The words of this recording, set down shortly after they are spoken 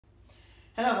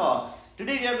Hello folks,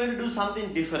 today we are going to do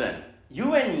something different.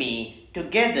 You and me,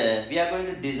 together, we are going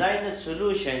to design a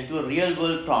solution to a real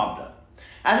world problem.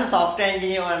 As a software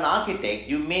engineer or an architect,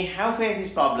 you may have faced this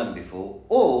problem before,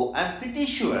 or I'm pretty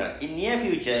sure in near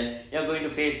future, you are going to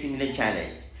face similar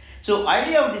challenge. So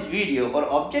idea of this video or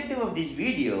objective of this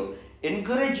video,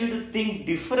 encourage you to think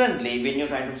differently when you're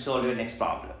trying to solve your next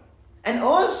problem. And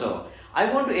also, I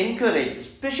want to encourage,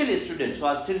 especially students who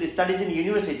are still studying in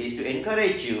universities, to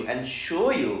encourage you and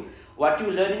show you what you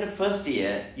learn in the first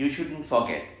year, you shouldn't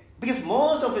forget. Because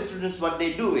most of the students, what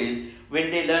they do is,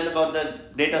 when they learn about the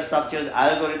data structures,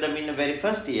 algorithm in the very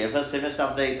first year, first semester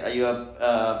of your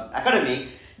academic,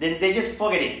 then they just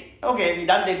forget it. Okay, we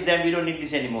done the exam, we don't need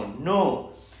this anymore.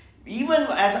 No. Even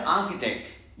as an architect,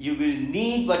 you will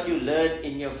need what you learned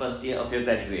in your first year of your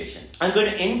graduation. I'm going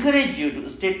to encourage you to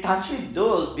stay in touch with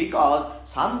those because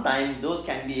sometimes those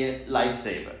can be a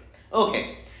lifesaver.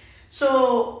 Okay,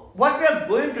 so what we are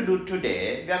going to do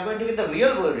today, we are going to get the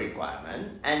real world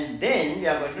requirement and then we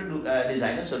are going to do,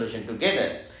 design a solution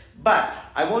together. But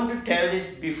I want to tell this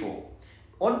before.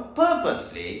 On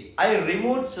purposely, I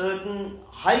removed certain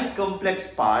high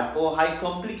complex part or high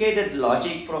complicated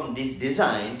logic from this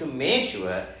design to make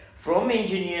sure from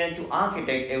engineer to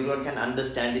architect, everyone can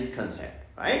understand this concept,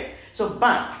 right? So,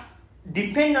 but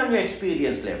depend on your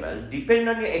experience level, depend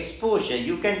on your exposure,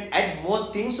 you can add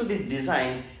more things to this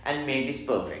design and make this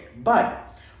perfect.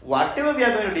 But whatever we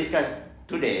are going to discuss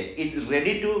today, it's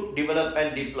ready to develop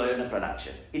and deploy on a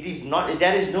production. It is not,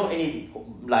 there is no any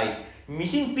like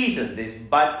missing pieces this,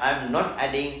 but I'm not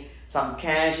adding some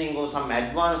caching or some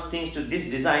advanced things to this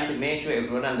design to make sure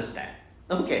everyone understand.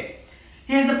 Okay,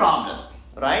 here's the problem.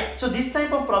 Right? So this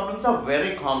type of problems are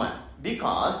very common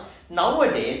because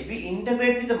nowadays we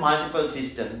integrate with the multiple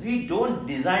system. We don't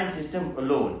design system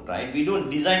alone, right? We don't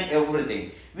design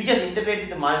everything. We just integrate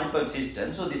with the multiple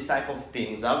system. So this type of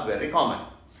things are very common.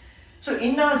 So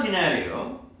in our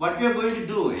scenario, what we are going to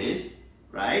do is,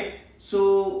 right?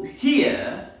 So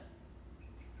here,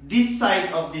 this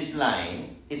side of this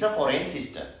line is a foreign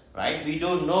system, right? We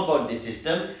don't know about this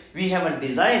system. We haven't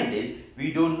designed this.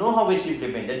 We don't know how it's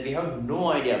implemented. We have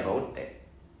no idea about that.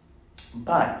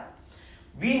 But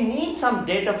we need some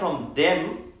data from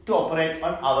them to operate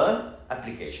on our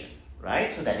application, right?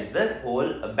 So that is the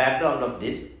whole background of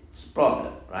this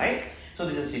problem, right? So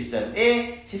this is system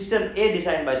A. System A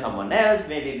designed by someone else.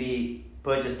 Maybe we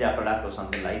purchase their product or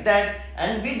something like that.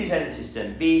 And we design the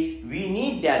system B. We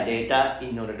need their data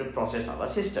in order to process our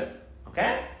system,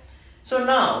 okay? So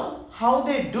now, how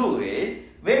they do is,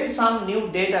 when some new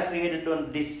data created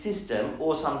on this system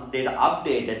or some data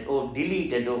updated or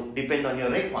deleted or depend on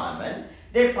your requirement,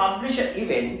 they publish an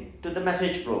event to the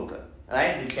message broker,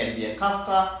 right? This can be a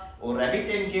Kafka or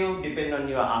RabbitMQ, depend on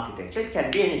your architecture. It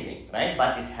can be anything, right?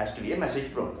 But it has to be a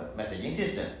message broker, messaging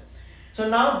system. So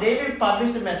now they will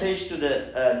publish the message to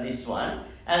the this one,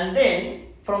 and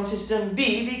then from system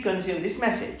B, we consume this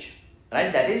message,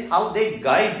 right? That is how they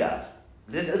guide us.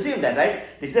 Just assume that, right?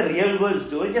 This is a real world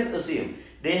story, just assume.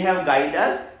 They have guided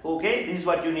us, okay, this is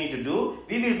what you need to do.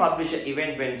 We will publish an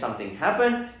event when something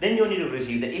happens, then you need to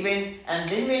receive the event, and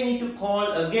then we need to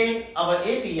call again our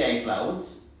API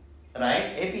clouds,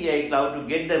 right? API cloud to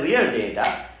get the real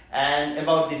data and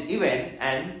about this event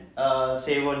and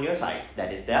save on your site.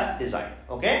 That is their design,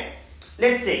 okay?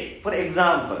 Let's say, for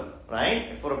example,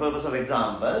 right, for a purpose of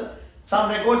example, some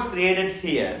records created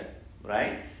here,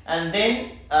 right? And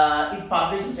then it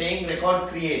publishes saying record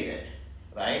created,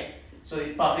 right? So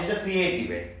it publishes a create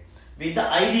event with the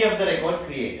ID of the record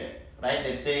created, right?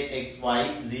 Let's say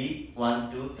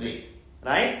XYZ123,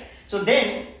 right? So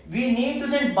then we need to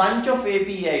send bunch of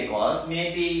API calls,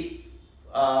 maybe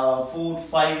 4-5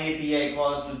 API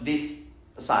calls to this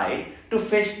side to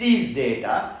fetch these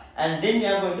data, and then we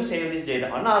are going to save this data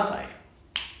on our side.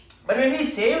 But when we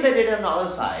save the data on our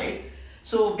side,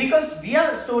 so because we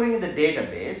are storing in the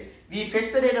database, we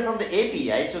fetch the data from the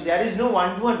API, so there is no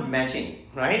one-to-one matching,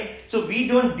 right? So we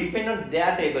don't depend on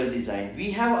their table design.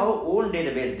 We have our own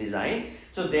database design.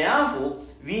 So therefore,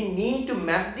 we need to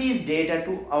map these data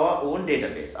to our own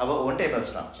database, our own table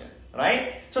structure,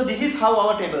 right? So this is how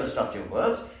our table structure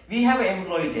works. We have an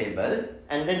employee table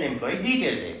and then employee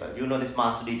detail table. You know this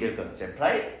master detail concept,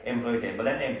 right? Employee table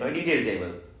and employee detail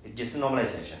table. It's just a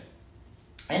normalization.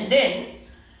 And then,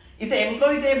 if the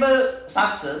employee table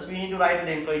success, we need to write to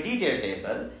the employee detail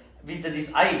table with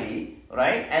this ID,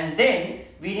 right? And then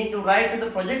we need to write to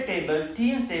the project table,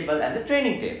 teams table, and the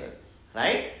training table,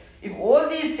 right? If all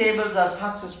these tables are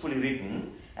successfully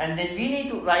written, and then we need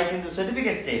to write in the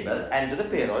certificates table and to the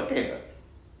payroll table,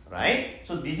 right?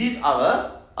 So this is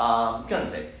our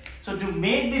concept. So to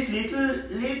make this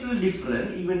little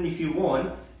different, even if you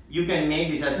want, you can make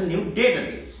this as a new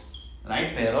database,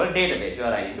 right? Payroll database. You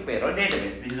are writing to payroll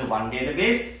database. This is a one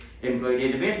database, employee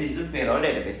database. This is a payroll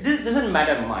database. This doesn't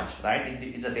matter much, right?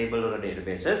 It's a table or a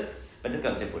databases, but the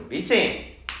concept would be same.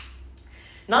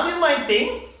 Now you might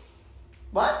think,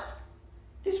 what?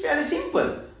 This is fairly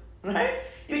simple, right?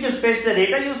 You just fetch the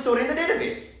data, you store in the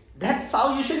database. That's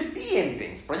how usually PM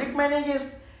thinks. Project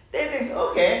managers, they think,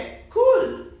 okay,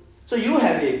 cool. So you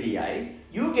have APIs,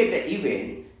 you get the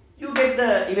event, you get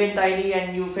the event ID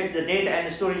and you fetch the data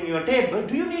and store in your table.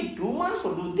 Do you need 2 months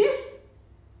to do this?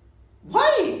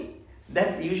 Why?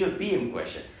 That's the usual PM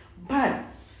question. But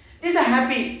this is a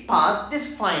happy path, this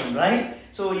is fine, right?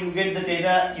 So you get the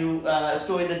data, you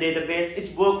store in the database,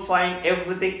 it's work fine,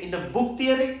 everything in the book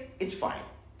theory, it's fine.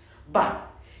 But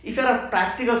if you're a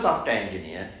practical software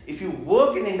engineer, if you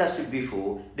work in industry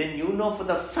before, then you know for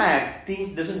the fact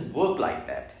things doesn't work like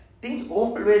that. Things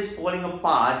always falling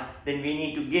apart, then we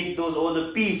need to get those all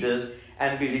the pieces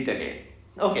and build it again.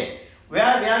 Okay,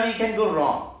 where we can go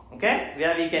wrong, okay?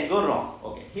 Where we can go wrong.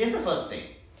 Okay, here's the first thing.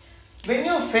 When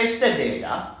you fetch the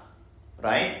data,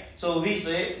 right? So we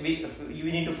say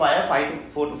we need to fire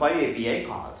 4 to 5 API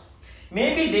calls.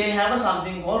 Maybe they have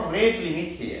something called rate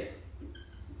limit here,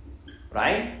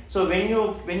 right? So when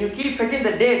you keep fetching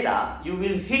the data, you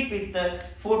will hit with the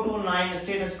 429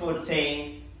 status code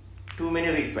saying too many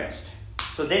requests.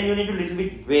 So then you need to little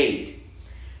bit wait.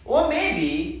 Or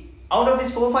maybe out of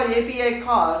these 4 or 5 API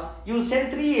calls, you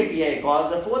send 3 API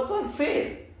calls, the 4th one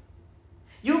failed.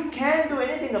 You can't do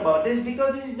anything about this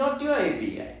because this is not your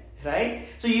API, right?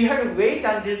 So you have to wait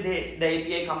until the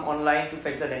API come online to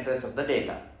fetch the rest of the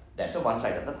data. That's one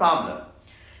side of the problem.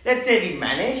 Let's say we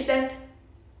manage that.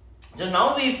 So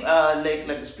now we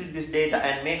like split this data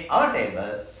and make our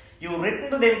table. You written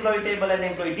to the employee table and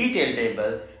employee detail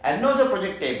table and also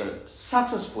project table.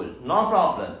 Successful, no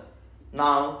problem.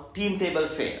 Now team table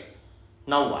fail.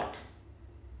 Now what?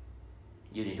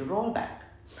 You need to roll back.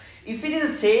 If it is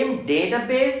the same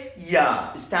database,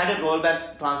 yeah, standard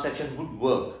rollback transaction would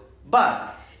work.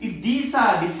 But if these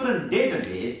are different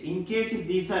database, in case if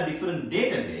these are different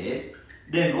database,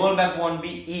 then rollback won't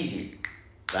be easy,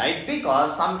 right?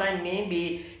 Because sometimes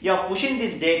maybe you are pushing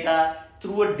this data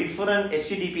through a different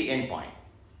HTTP endpoint,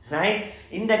 right?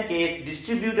 In that case,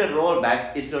 distributed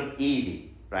rollback is not easy,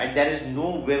 right? There is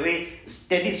no very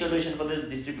steady solution for the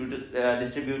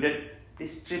distributed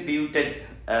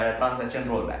transaction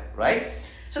rollback, right?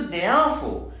 So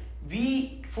therefore,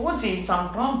 we foresee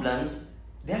some problems.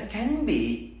 There can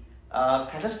be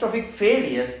catastrophic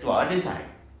failures to our design,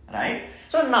 right?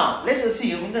 So now let's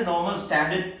assume in the normal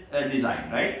standard design,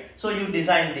 right? So you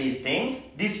design these things,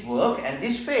 this work and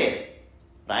this fail,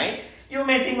 right? You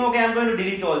may think, okay, I'm going to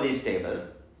delete all these tables,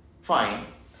 fine.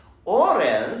 Or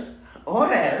else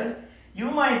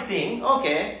you might think,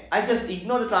 okay, I just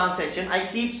ignore the transaction, I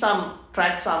keep some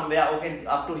track somewhere, okay,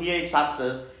 up to here is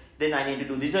success, then I need to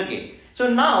do this again.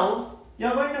 So now you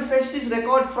are going to fetch this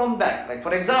record from back. Like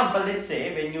for example, let's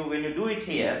say when you do it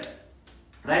here,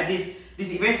 right,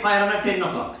 this event fire on at 10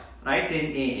 o'clock, right,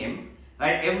 10 a.m.,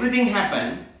 right, everything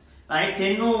happened, right,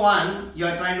 10:01, you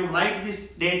are trying to write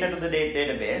this data to the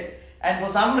database, and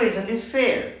for some reason this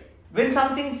failed. When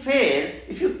something fails,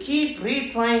 if you keep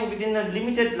retrying within a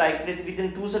limited, like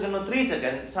within 2 seconds or 3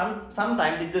 seconds,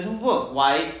 sometimes it doesn't work.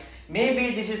 Why?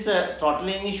 Maybe this is a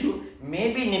throttling issue,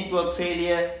 maybe network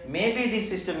failure, maybe this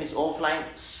system is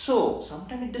offline, so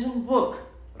sometimes it doesn't work,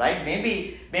 right?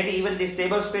 Maybe even this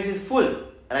table space is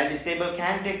full, right? This table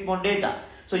can take more data.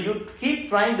 So you keep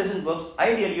trying, doesn't work.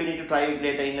 Ideally, you need to try it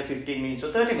later in a 15 minutes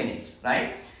or 30 minutes,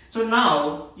 right? So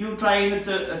now you try with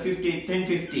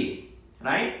 10:15,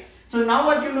 right? So now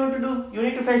what you need to do? You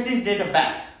need to fetch this data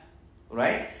back,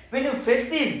 right? When you fetch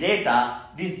this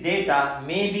data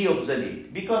may be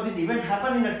obsolete because this event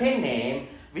happened in a 10 a.m.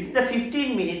 Within the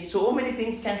 15 minutes, so many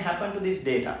things can happen to this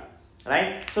data,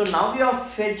 right? So now you are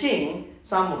fetching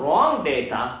some wrong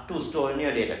data to store in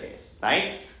your database,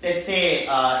 right? Let's say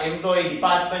employee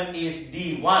department is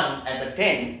D1 at a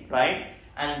 10, right?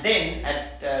 And then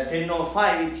at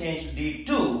 10:05 it changed to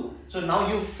D2. So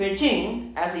now you're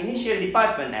fetching as initial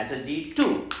department as a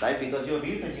D2, right? Because you're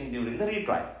refetching during the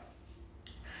retry.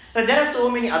 Now there are so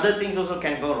many other things also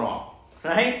can go wrong,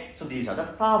 right? So these are the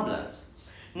problems.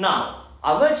 Now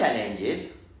our challenge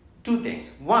is two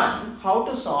things. One, how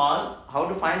to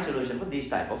find solution for these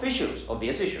type of issues,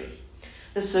 obvious issues.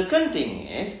 The second thing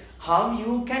is how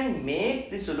you can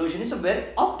make the solution is a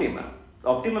very optimum.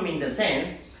 Optimum in the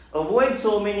sense, avoid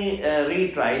so many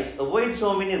retries, avoid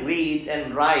so many reads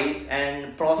and writes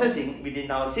and processing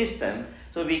within our system.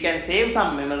 So we can save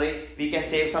some memory, we can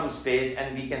save some space,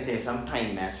 and we can save some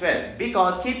time as well.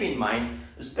 Because keep in mind,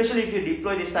 especially if you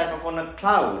deploy this type of on a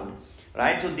cloud,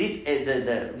 right? So this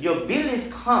your bill is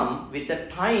come with the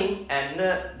time and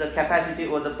the capacity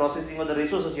or the processing or the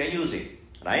resources you are using,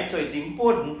 right? So it's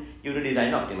important you to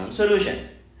design optimum solution,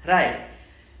 right?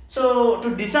 So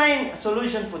to design a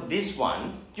solution for this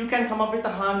one, you can come up with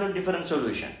 100 different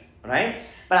solution, right?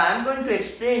 But I'm going to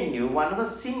explain you one of the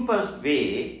simplest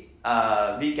way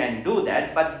we can do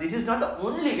that, but this is not the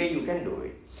only way you can do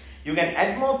it. You can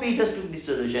add more pieces to this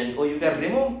solution, or you can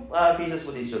remove pieces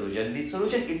for this solution. This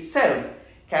solution itself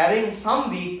carrying some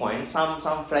weak points, some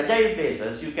fragile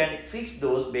places, you can fix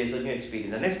those based on your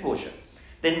experience and exposure.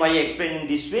 Then why I explain in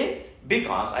this way?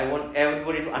 Because I want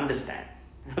everybody to understand.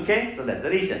 Okay, so that's the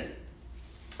reason.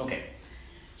 Okay,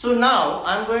 so now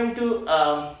I'm going to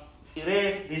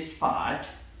erase this part,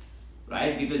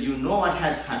 right? Because you know what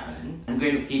has happened. I'm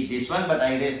going to keep this one, but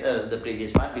I erased the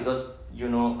previous part because you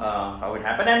know how it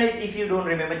happened. And if you don't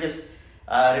remember, just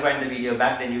rewind the video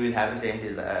back, then you will have the same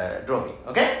dropping.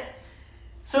 Okay,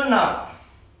 so now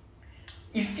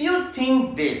if you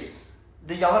think this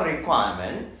your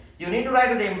requirement, you need to write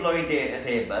to the employee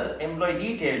table, employee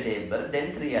detail table,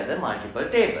 then 3 other multiple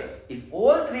tables. If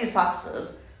all 3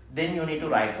 success, then you need to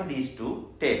write for these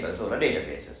 2 tables or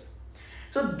databases.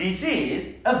 So this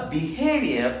is a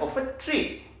behavior of a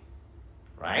tree,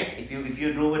 right? If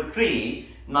you draw a tree,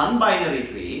 non-binary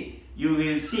tree, you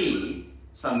will see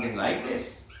something like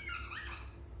this,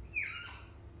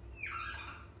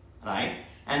 right?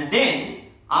 And then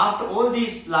after all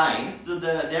these lines,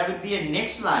 there will be a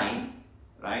next line,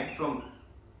 right? From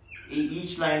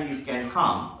each line this can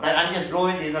come, right? I'm just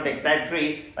drawing, this is not exact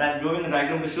tree, but I'm drawing a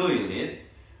diagram to show you this.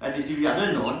 And this will be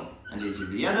other node, and this will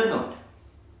be other node,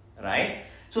 right?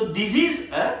 So this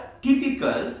is a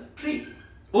typical tree.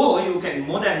 Or you can,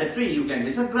 more than the tree, you can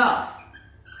trace a graph,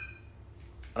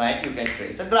 right? You can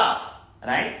trace a graph,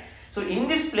 right? So in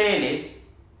this playlist,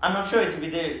 I'm not sure it's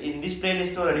in this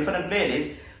playlist or a different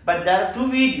playlist, but there are 2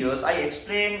 videos. I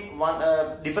explain one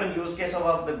different use case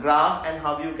of the graph and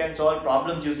how you can solve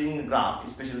problems using the graph,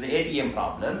 especially the ATM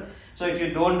problem. So if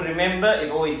you don't remember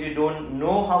or if you don't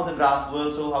know how the graph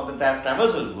works or how the graph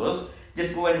traversal works,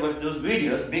 just go and watch those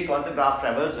videos, because the graph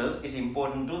traversals is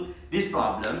important to this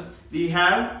problem. We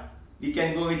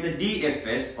can go with the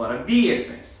DFS or a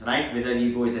BFS, right? Whether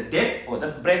we go with the depth or the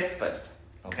breadth first.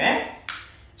 Okay.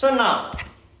 So now,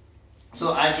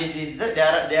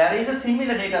 there is a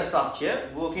similar data structure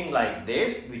working like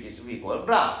this, which is we call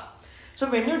graph. So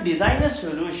when you design a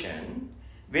solution,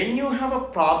 when you have a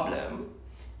problem,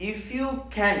 if you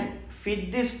can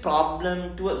fit this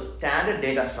problem to a standard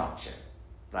data structure,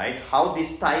 right? How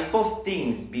this type of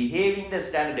things behave in the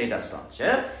standard data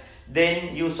structure,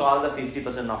 then you solve the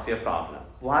 50% of your problem.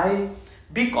 Why?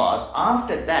 Because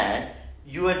after that,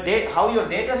 how your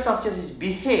data structures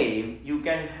behave, you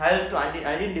can help to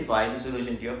identify the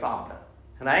solution to your problem,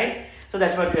 right? So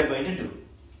that's what we are going to do,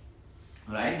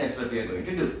 right? That's what we are going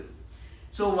to do.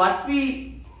 So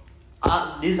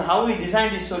this is how we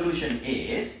design this solution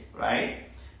is, right?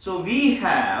 So we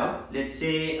have, let's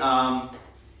say,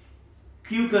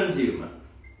 Q consumer,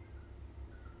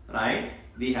 right?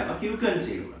 We have a Q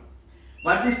consumer.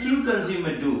 What this Q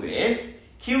consumer do is,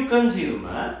 Q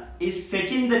consumer is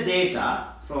fetching the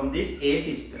data from this A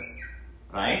system,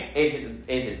 right? A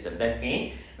system. That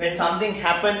means when something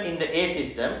happened in the A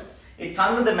system, it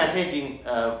comes to the messaging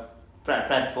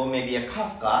platform, maybe a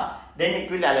Kafka, then it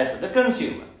will alert to the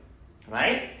consumer,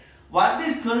 right? What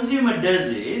this consumer does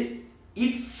is,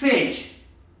 it fetch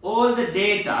all the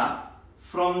data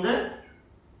from the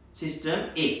system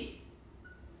A,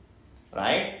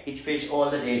 right? It fetch all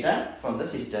the data from the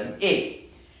system A,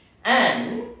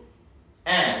 and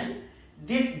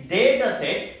this data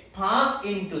set pass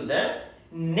into the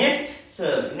nest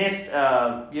service.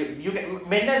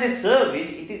 When I say service,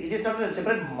 it is not a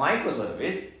separate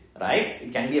microservice, right?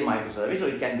 It can be a microservice or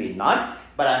it can be not,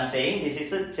 but I'm saying this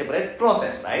is a separate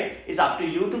process, right? It's up to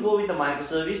you to go with the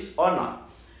microservice or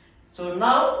not. So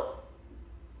now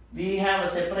we have a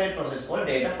separate process called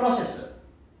data processor,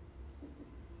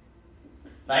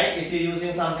 right? If you're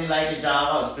using something like a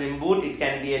Java or Spring Boot, it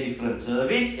can be a different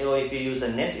service, or if you use a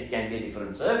Nest, it can be a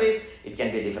different service, it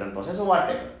can be a different process or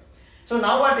whatever. So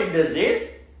now what it does is,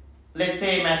 let's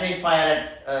say message file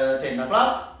at 10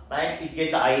 o'clock, right? It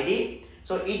get the ID,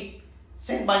 so it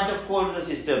send bunch of code to the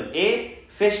system A,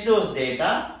 fetch those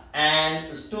data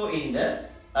and store in the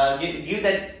give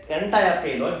that entire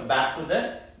payload back to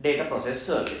the data process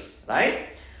service, right?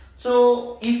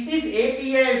 So if this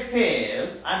API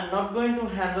fails, I'm not going to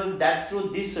handle that through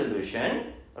this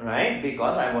solution, right?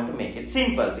 Because I want to make it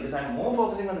simple, because I'm more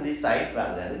focusing on this side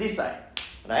rather than this side,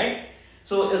 right?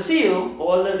 So assume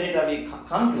all the data will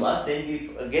come to us, then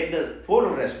we get the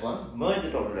total response, merge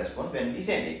the total response when we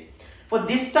send it. For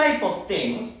this type of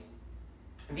things,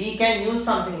 we can use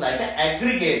something like an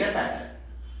aggregator pattern,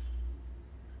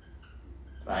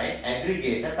 right?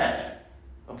 Aggregator pattern,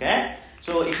 okay?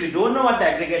 So if you don't know what the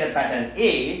aggregator pattern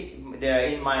is,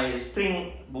 in my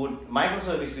Spring Boot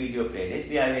microservice video playlist,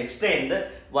 we have explained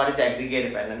what is the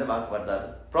aggregator pattern and what are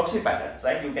the proxy patterns,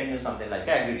 right? You can use something like an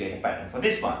aggregator pattern for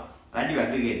this one, right? You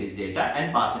aggregate this data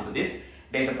and pass into this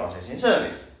data processing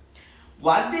service.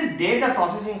 What this data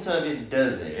processing service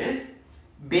does is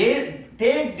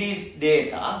take this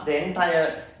data, the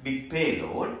entire big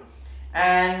payload,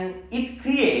 and it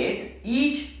create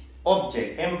each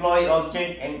object,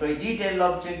 employee detail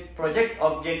object, project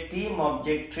object, team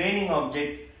object, training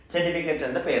object, certificate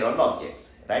and the payroll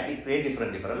objects, right? It create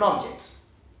different objects.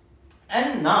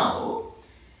 And now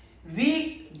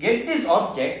we get this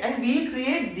object and we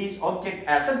create this object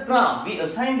as a graph. We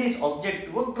assign this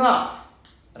object to a graph,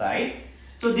 right?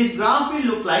 So this graph will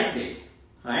look like this,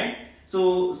 right?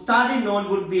 So starting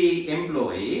node would be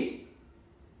employee,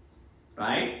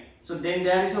 right? So then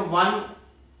there is a one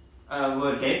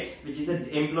vertex which is an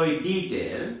employee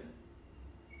detail,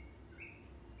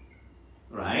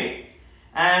 right?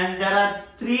 And there are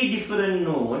three different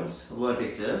nodes,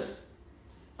 vertices,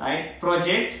 right?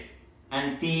 Project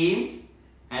and teams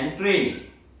and training,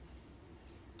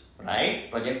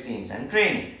 right? Project, teams and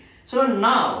training. So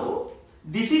now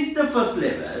this is the first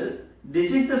level,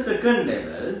 this is the second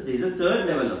level, this is the third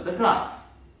level of the graph,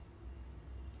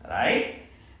 right?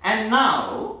 And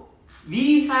now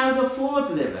we have the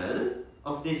fourth level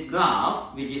of this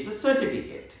graph, which is a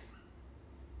certificate,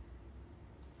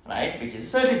 right? Which is a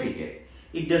certificate.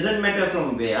 It doesn't matter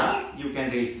from where, you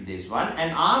can read this one.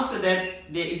 And after that,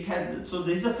 it has, so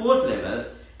this is the fourth level,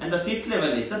 and the fifth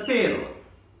level is the payroll.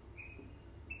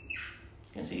 You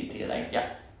can see it here, right?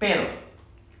 Yeah, payroll.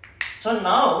 So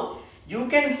now you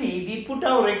can see we put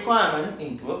our requirement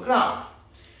into a graph.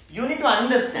 You need to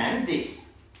understand this.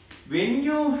 When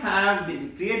you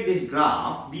create this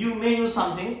graph, you may use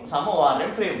some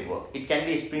ORM framework. It can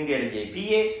be Spring Data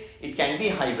JPA, it can be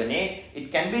Hibernate,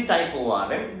 it can be type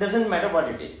ORM, it doesn't matter what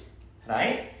it is,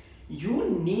 right?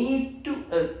 You need to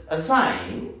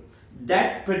assign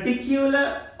that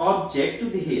particular object to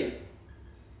the here,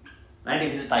 right?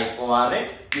 If it's a type ORM,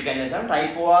 you can assign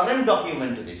type ORM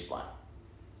document to this one,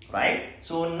 right?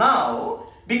 So now,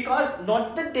 because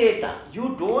not the data,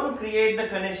 you don't create the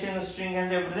connection string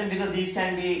and everything, because these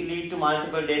can be lead to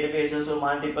multiple databases or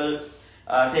multiple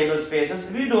table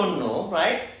spaces, we don't know,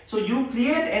 right? So you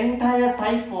create entire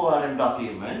type ORM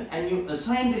document and you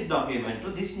assign this document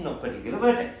to this particular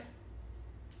vertex,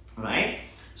 right?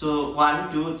 So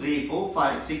 1, 2, 3, 4,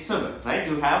 5, 6, 7, right?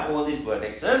 You have all these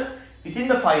vertexes within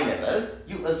the 5 levels.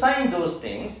 You assign those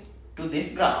things to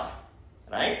this graph,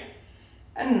 right?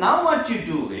 And now what you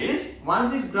do is,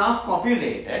 once this graph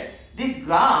populated, this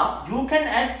graph, you can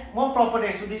add more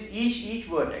properties to this each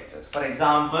vertexes. For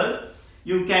example,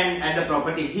 you can add a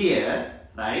property here,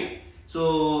 right?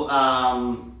 So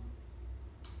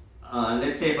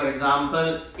let's say, for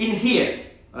example, in here,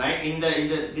 right, in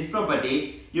this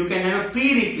property, you can have a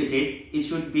prerequisite. It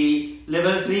should be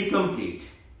level 3 complete,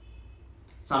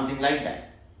 something like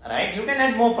that, right? You can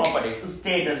add more properties,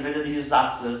 status, whether this is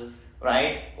success,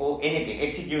 right, or anything,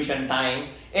 execution time,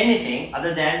 anything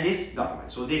other than this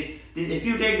document. So this if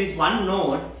you take this one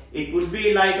node, it would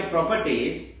be like a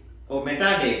properties or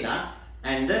metadata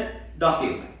and the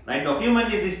document, right?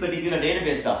 Document is this particular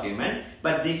database document,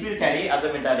 but this will carry other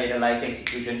metadata like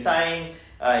execution time,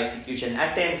 execution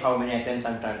attempt, how many attempts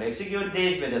I'm trying to execute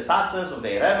this, whether success or the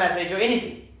error message or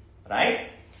anything, right?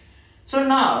 So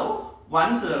now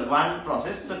one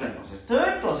process, second process,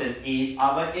 third process is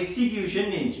our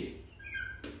execution engine,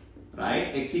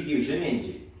 right? Execution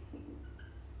engine,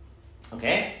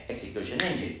 okay? Execution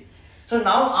engine. So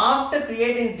now after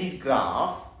creating this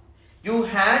graph, you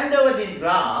hand over this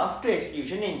graph to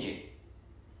execution engine,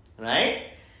 right?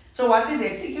 So what this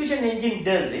execution engine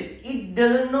does is, it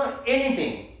doesn't know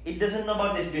anything. It doesn't know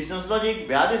about this business logic,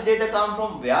 where this data come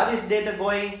from, where this data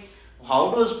going,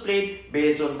 how to split,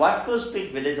 based on what to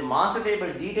split, whether it's a master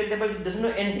table, detail table, it doesn't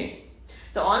know anything.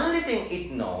 The only thing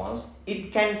it knows,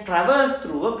 it can traverse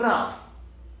through a graph,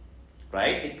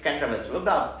 right? It can traverse through a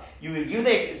graph. You will give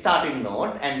the starting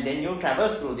node and then you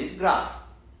traverse through this graph,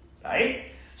 right?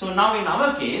 So now in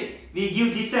our case, we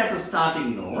give this as a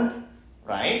starting node,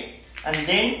 right? And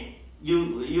then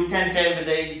you can tell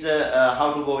whether it's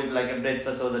how to go with like a breadth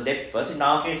first or the depth first. In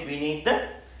our case, we need the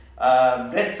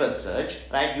breadth first search,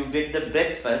 right? You get the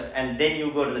breadth first and then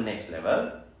you go to the next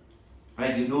level,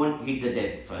 right? You don't hit the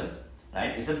depth first,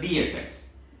 right? It's a BFS.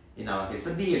 In our case,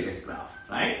 a BFS graph,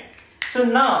 right? So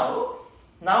now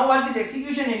what this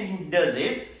execution engine does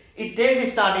is, it takes the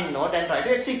starting node and try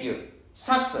to execute.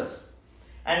 Success.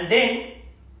 And then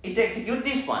it execute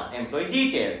this one, employee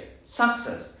detail.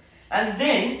 Success. And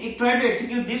then it try to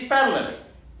execute this parallelly.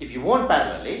 If you want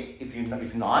parallelly,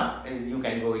 if not, you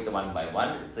can go with the one by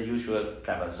one. It's the usual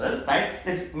traversal, right?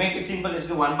 Let's make it simple. Let's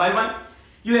go one by one.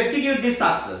 You execute this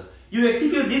success. You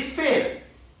execute this fail,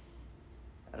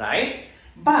 right?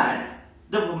 But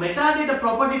the metadata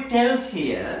property tells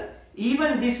here,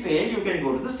 even this fail, you can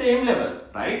go to the same level,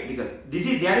 right? Because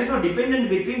there is no dependence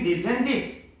between this and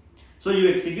this. So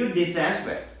you execute this as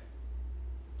well,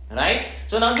 right?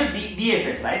 So now the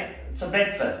BFS, right? So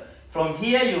breadth first. From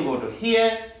here you go to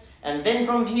here, and then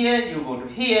from here you go to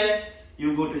here,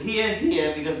 you go to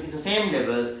here, because it's the same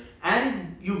level,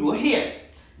 and you go here.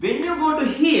 When you go to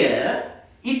here,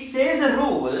 it says a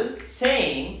rule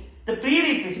saying the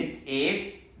prerequisite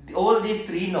is all these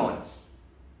three nodes.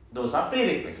 Those are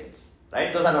prerequisites,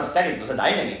 right? Those are not static, those are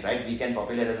dynamic, right? We can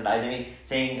populate as a dynamic,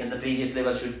 saying the previous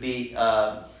level should be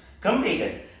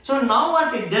completed. So now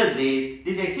what it does is,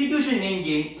 this execution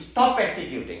engine stop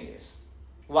executing this.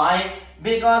 Why?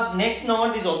 Because next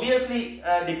node is obviously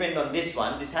depend on this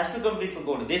one. This has to complete for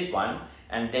go to this one,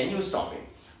 and then you stop it.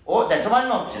 Oh, that's one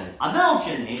option. Other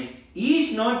option is,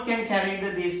 each node can carry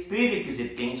this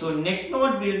prerequisite thing. So next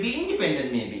node will be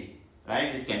independent maybe,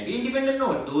 right? This can be independent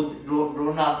node. Though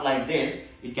drawn up like this,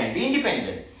 it can be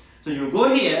independent. So you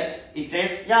go here, it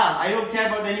says, yeah, I don't care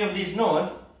about any of these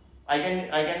nodes. I can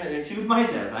execute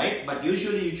myself, right? But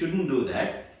usually you shouldn't do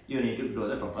that. You need to draw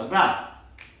the proper graph,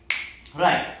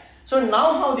 right? So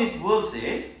now how this works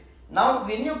is, now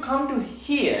when you come to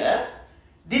here,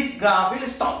 this graph will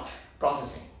stop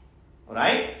processing,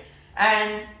 right?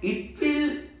 And it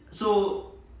will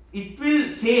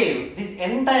save this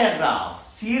entire graph,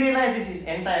 serialize this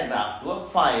entire graph to a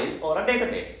file or a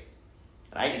database,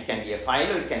 right? It can be a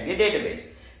file or it can be a database.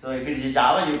 So if it is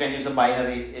Java, you can use a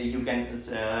binary, you can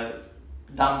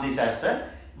dump this as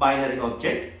a binary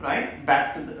object, right?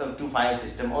 Back to the file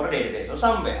system or a database or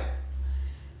somewhere.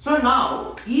 So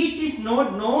now each this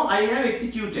node know I have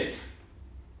executed,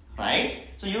 right?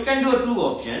 So you can do a two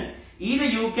option. Either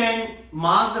you can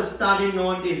mark the starting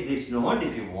node is this node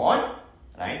if you want,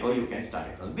 right? Or you can start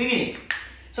it from the beginning.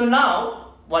 So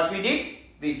now what we did,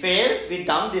 we failed, we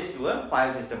dumped this to a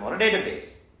file system or a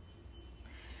database.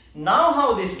 Now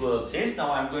how this works is,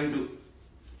 now I'm going to,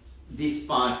 this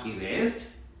part erased,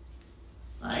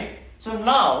 right? So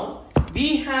now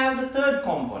we have the third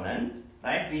component,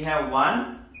 right? We have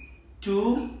 1,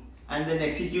 2, and then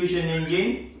execution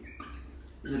engine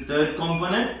is the third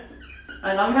component.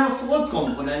 And now we have a fourth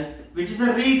component, which is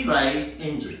a retry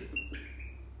engine.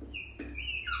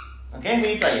 Okay,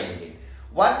 retry engine.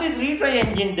 What this retry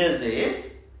engine does is,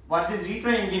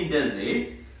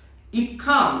 it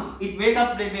comes, it wakes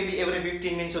up like maybe every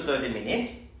 15 minutes or 30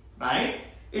 minutes, right?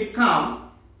 It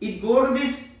go to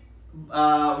this,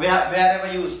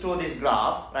 wherever you store this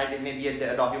graph, right? It may be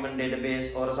a document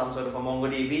database or some sort of a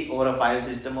MongoDB or a file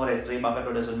system or S3 bucket,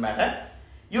 or doesn't matter.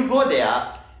 You go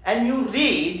there and you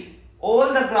read all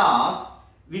the graph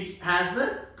which has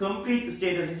a complete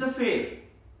status is a fail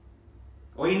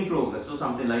or in progress or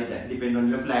something like that, depending on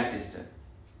your flag system.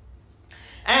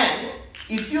 And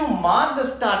if you mark the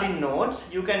starting nodes,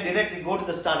 you can directly go to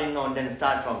the starting node and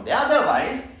start from there.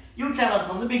 Otherwise, you traverse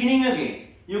from the beginning again.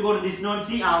 You go to this node,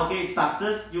 see, okay, it's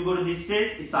success. You go to this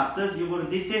says it's success. You go to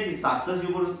this says it's success.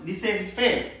 You go to this says it's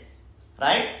fail,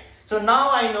 right? So now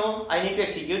I know I need to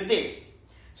execute this.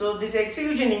 So this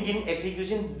execution engine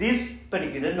execution this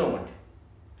particular node,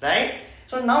 right?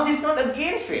 So now this node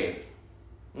again failed.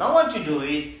 Now what you do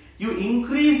is you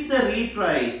increase the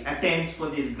retry attempts for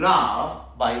this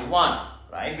graph by 1,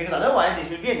 right? Because otherwise this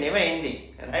will be a never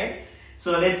ending, right?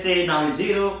 So let's say now it's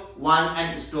 0, 1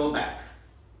 and store back,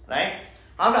 right?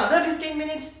 After another 15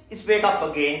 minutes, it's wake up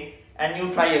again and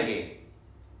you try again.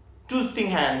 Two things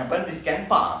can happen. This can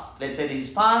pass. Let's say this is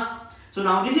passed. So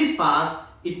now this is passed.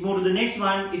 It move to the next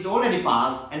one. It's already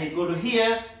passed, and it go to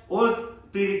here. All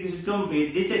prerequisites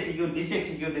complete. This execute.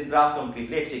 This graph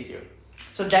completely execute.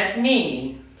 So that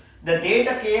means the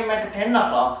data came at 10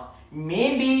 o'clock.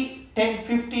 Maybe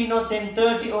 10:15 or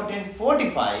 10:30 or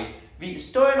 10:45. We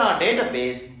store in our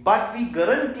database, but we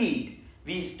guaranteed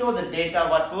we store the data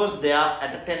what was there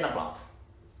at 10 o'clock,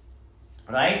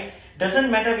 right?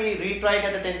 Doesn't matter we retried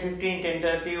at 10:15,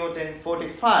 10:30 or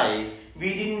 10:45,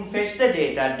 we didn't fetch the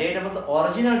data. Data was the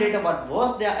original data what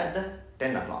was there at the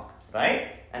 10 o'clock, right?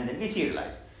 And then we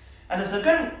serialize. And the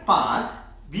second path,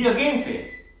 we again fail.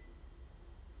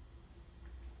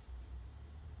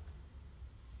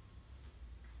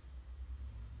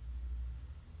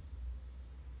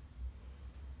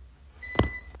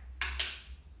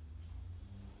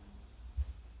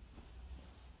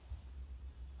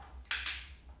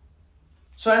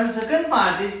 So, and the second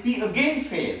part is we again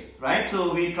fail, right?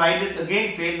 So, we tried it,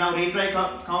 again fail. Now, retry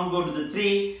count go to the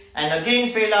 3, and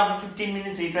again fail after 15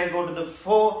 minutes, retry go to the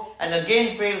 4, and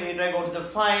again fail, retry go to the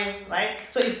 5, right?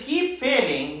 So, if you keep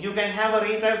failing, you can have a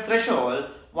retry threshold.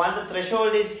 Once the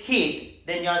threshold is hit,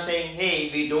 then you are saying,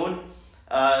 hey, we don't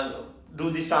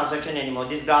do this transaction anymore.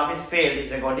 This graph is failed,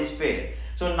 this record is failed.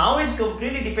 So, now it's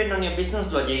completely dependent on your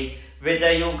business logic,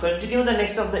 whether you continue the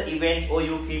next of the events or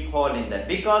you keep holding that.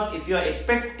 Because if you are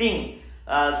expecting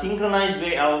synchronized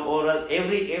way or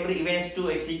every events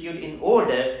to execute in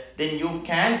order, then you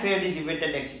can fail this event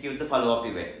and execute the follow-up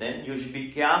event. Then you should be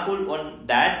careful on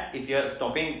that. If you are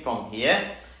stopping from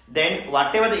here, then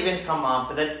whatever the events come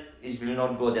after that, it will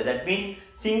not go there. That means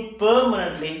sync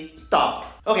permanently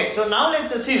stopped. Okay, so now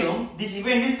let's assume this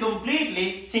event is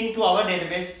completely synced to our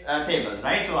database tables,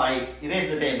 right? So I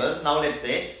erase the tables. Now let's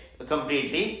say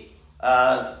completely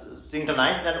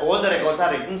synchronized that all the records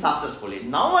are written successfully.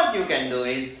 Now what you can do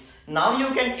is, now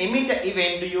you can emit an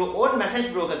event to your own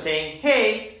message broker saying,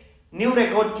 hey, new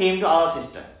record came to our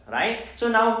system, right? So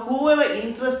now whoever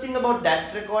interesting about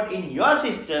that record in your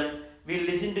system will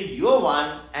listen to your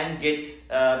one and get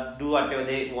do whatever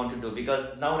they want to do,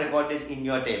 because now record is in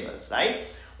your tables, right?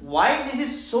 Why this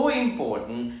is so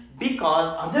important?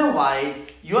 Because otherwise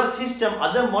your system,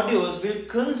 other modules will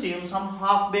consume some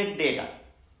half-baked data,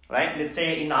 right? Let's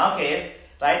say in our case,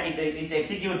 right, it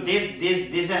execute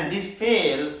this and this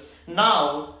fail.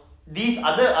 Now these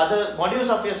other modules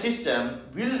of your system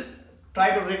will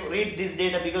try to read this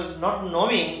data because not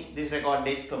knowing this record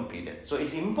is completed. So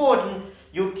it's important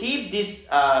you keep this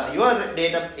your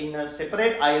data in a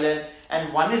separate island,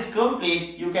 and when it's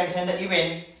complete, you can send an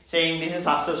event saying this is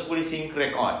successfully sync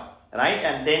record, right?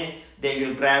 And then they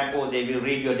will grab or they will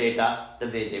read your data the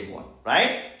way they want,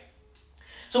 right?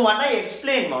 So what I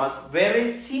explained was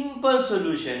very simple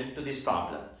solution to this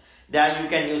problem. There you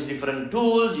can use different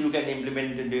tools, you can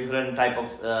implement a different type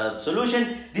of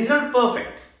solution. This is not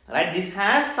perfect, right? This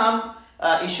has some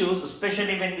issues,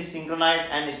 especially when this synchronized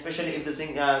and especially if the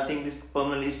sync is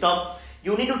permanently stopped.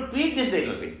 You need to tweak this a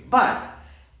little bit, but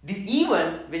this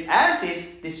even with as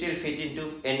is, this will fit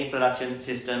into any production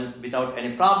system without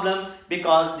any problem,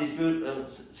 because this will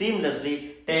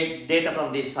seamlessly take data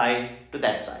from this side to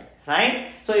that side, right?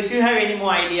 So if you have any more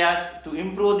ideas to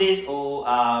improve this or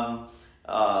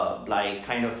like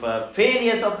kind of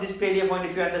failures of this failure point,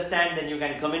 if you understand, then you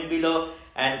can comment below.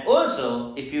 And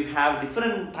also if you have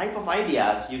different type of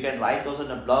ideas, you can write those on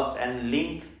the blogs and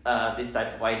link this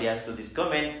type of ideas to this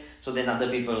comment, so then other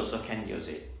people also can use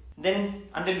it. Then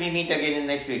until we meet again in the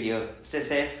next video, stay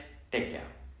safe, take care.